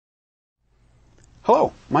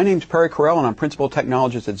Hello, my name is Perry Carell and I'm Principal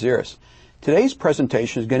Technologist at Xirrus. Today's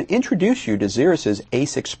presentation is going to introduce you to Xirrus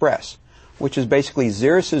ACExpress, which is basically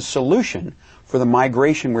Xirrus' solution for the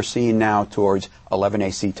migration we're seeing now towards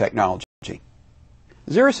 11AC technology.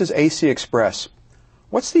 Xirrus ACExpress.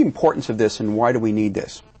 What's the importance of this and why do we need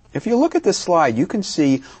this? If you look at this slide, you can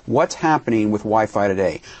see what's happening with Wi-Fi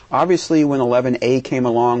today. Obviously, when 11A came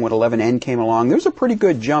along, when 11N came along, there's a pretty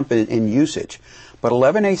good jump in usage. But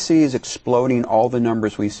 11AC is exploding all the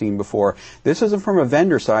numbers we've seen before. This isn't from a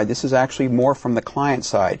vendor side. This is actually more from the client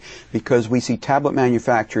side, because we see tablet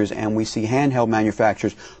manufacturers and we see handheld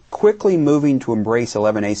manufacturers quickly moving to embrace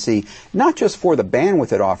 11AC, not just for the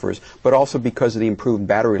bandwidth it offers, but also because of the improved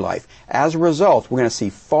battery life. As a result, we're going to see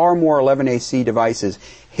far more 11AC devices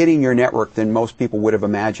hitting your network than most people would have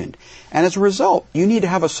imagined. And as a result, you need to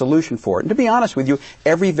have a solution for it. And to be honest with you,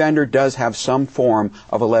 every vendor does have some form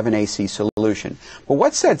of 11AC solution. But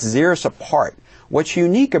what sets Xirrus apart, what's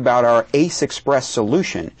unique about our ACExpress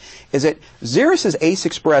solution, is that Xirrus'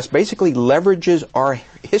 ACExpress basically leverages our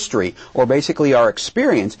history, or basically our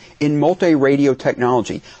experience, in multi-radio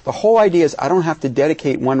technology. The whole idea is I don't have to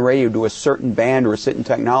dedicate one radio to a certain band or a certain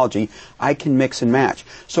technology. I can mix and match.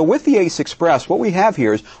 So with the ACExpress, what we have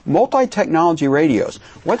here is multi-technology radios.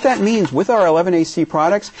 What that means with our 11AC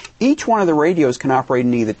products, each one of the radios can operate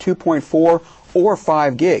in either 2.4 or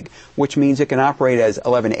 5 gig, which means it can operate as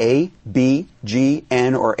 11A, B, G,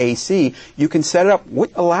 N, or AC. You can set it up.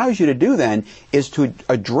 What allows you to do then is to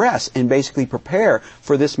address and basically prepare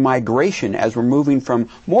for this migration as we're moving from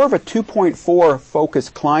more of a 2.4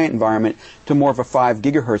 focused client environment to more of a 5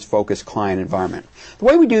 gigahertz focused client environment. The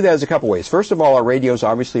way we do that is a couple ways. First of all, our radios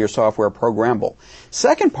obviously are software programmable.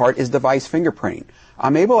 Second part is device fingerprinting.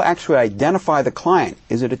 I'm able to actually identify the client.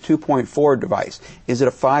 Is it a 2.4 device? Is it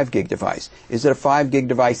a 5 gig device? Is it a 5 gig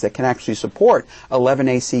device that can actually support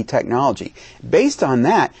 11AC technology? Based on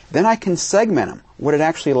that, then I can segment them. What it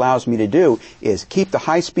actually allows me to do is keep the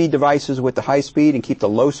high-speed devices with the high speed and keep the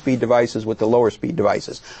low-speed devices with the lower-speed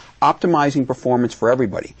devices, optimizing performance for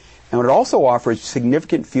everybody. And what it also offers is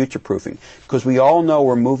significant future-proofing, because we all know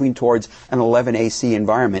we're moving towards an 11AC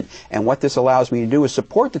environment. And what this allows me to do is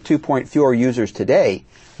support the 2.4 users today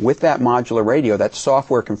with that modular radio, that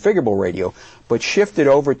software configurable radio, but shift it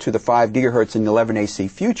over to the 5 gigahertz in the 11AC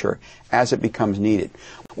future as it becomes needed.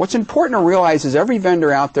 What's important to realize is every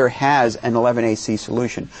vendor out there has an 11AC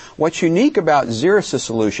solution. What's unique about Xirrus'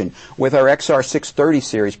 solution with our XR630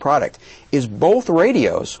 series product is both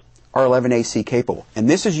radios are 11AC capable. And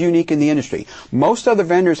this is unique in the industry. Most other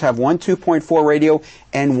vendors have one 2.4 radio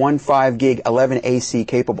and one 5 gig 11AC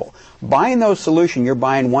capable. Buying those solutions, you're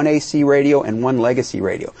buying one AC radio and one legacy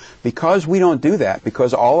radio. Because we don't do that,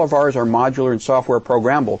 because all of ours are modular and software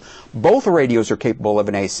programmable, both radios are capable of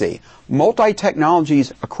an AC.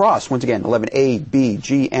 Multi-technologies across, once again, 11A, B,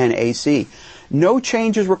 G, N, AC. No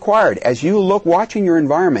change is required. As you look, watching your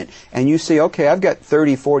environment, and you see, okay, I've got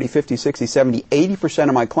 30, 40, 50, 60, 70, 80%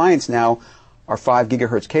 of my clients now are 5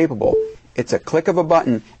 gigahertz capable. It's a click of a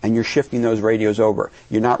button, and you're shifting those radios over.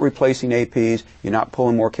 You're not replacing APs. You're not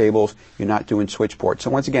pulling more cables. You're not doing switch ports. So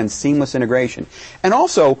once again, seamless integration. And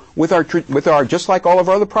also, with our just like all of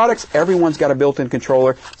our other products, everyone's got a built-in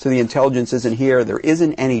controller, so the intelligence isn't here. There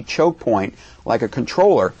isn't any choke point like a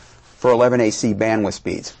controller for 11AC bandwidth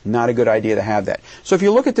speeds. Not a good idea to have that. So if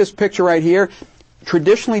you look at this picture right here,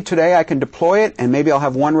 traditionally today I can deploy it and maybe I'll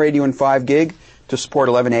have one radio in 5 gig to support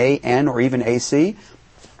 11A, N, or even AC.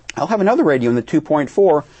 I'll have another radio in the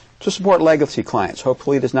 2.4 to support legacy clients.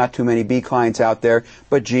 Hopefully there's not too many B clients out there,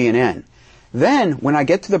 but G and N. Then, when I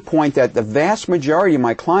get to the point that the vast majority of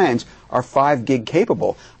my clients are 5 gig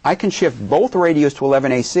capable, I can shift both radios to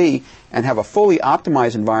 11AC and have a fully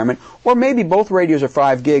optimized environment, or maybe both radios are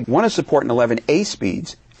 5 gig. One is supporting 11A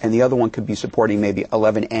speeds, and the other one could be supporting maybe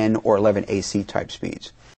 11N or 11AC type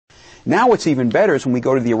speeds. Now what's even better is when we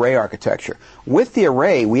go to the array architecture. With the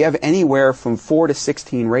array, we have anywhere from 4 to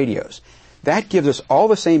 16 radios. That gives us all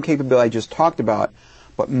the same capability I just talked about,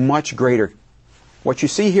 but much greater. What you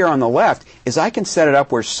see here on the left is I can set it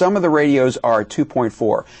up where some of the radios are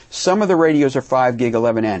 2.4, some of the radios are 5 gig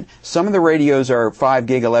 11N, some of the radios are 5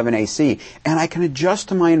 gig 11AC, and I can adjust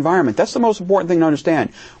to my environment. That's the most important thing to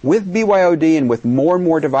understand. With BYOD and with more and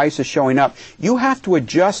more devices showing up, you have to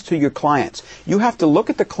adjust to your clients. You have to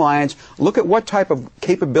look at the clients, look at what type of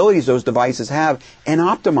capabilities those devices have, and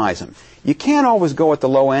optimize them. You can't always go at the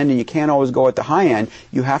low end and you can't always go at the high end.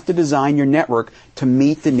 You have to design your network to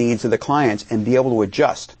meet the needs of the clients and be able to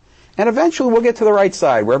adjust. And eventually we'll get to the right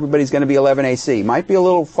side where everybody's going to be 11AC. Might be a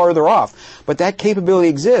little farther off, but that capability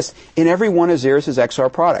exists in every one of Xirrus'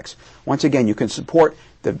 XR products. Once again, you can support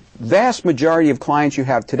the vast majority of clients you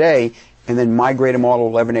have today and then migrate them all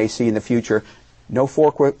to 11AC in the future. No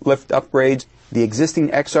forklift upgrades. The existing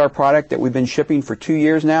XR product that we've been shipping for 2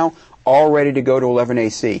 years now, all ready to go to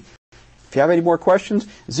 11AC. If you have any more questions,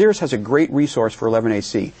 Xirrus has a great resource for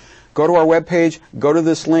 11AC. Go to our webpage, go to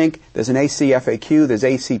this link, there's an AC FAQ, there's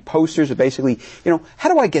AC posters that basically, how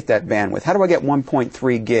do I get that bandwidth? How do I get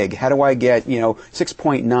 1.3 gig? How do I get,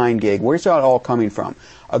 6.9 gig? Where's that all coming from?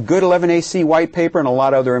 A good 11AC white paper and a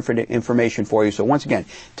lot of other information for you. So once again,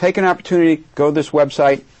 take an opportunity, go to this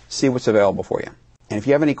website, see what's available for you. And if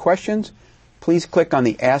you have any questions, please click on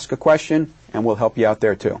the Ask a Question and we'll help you out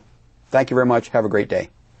there too. Thank you very much. Have a great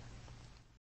day.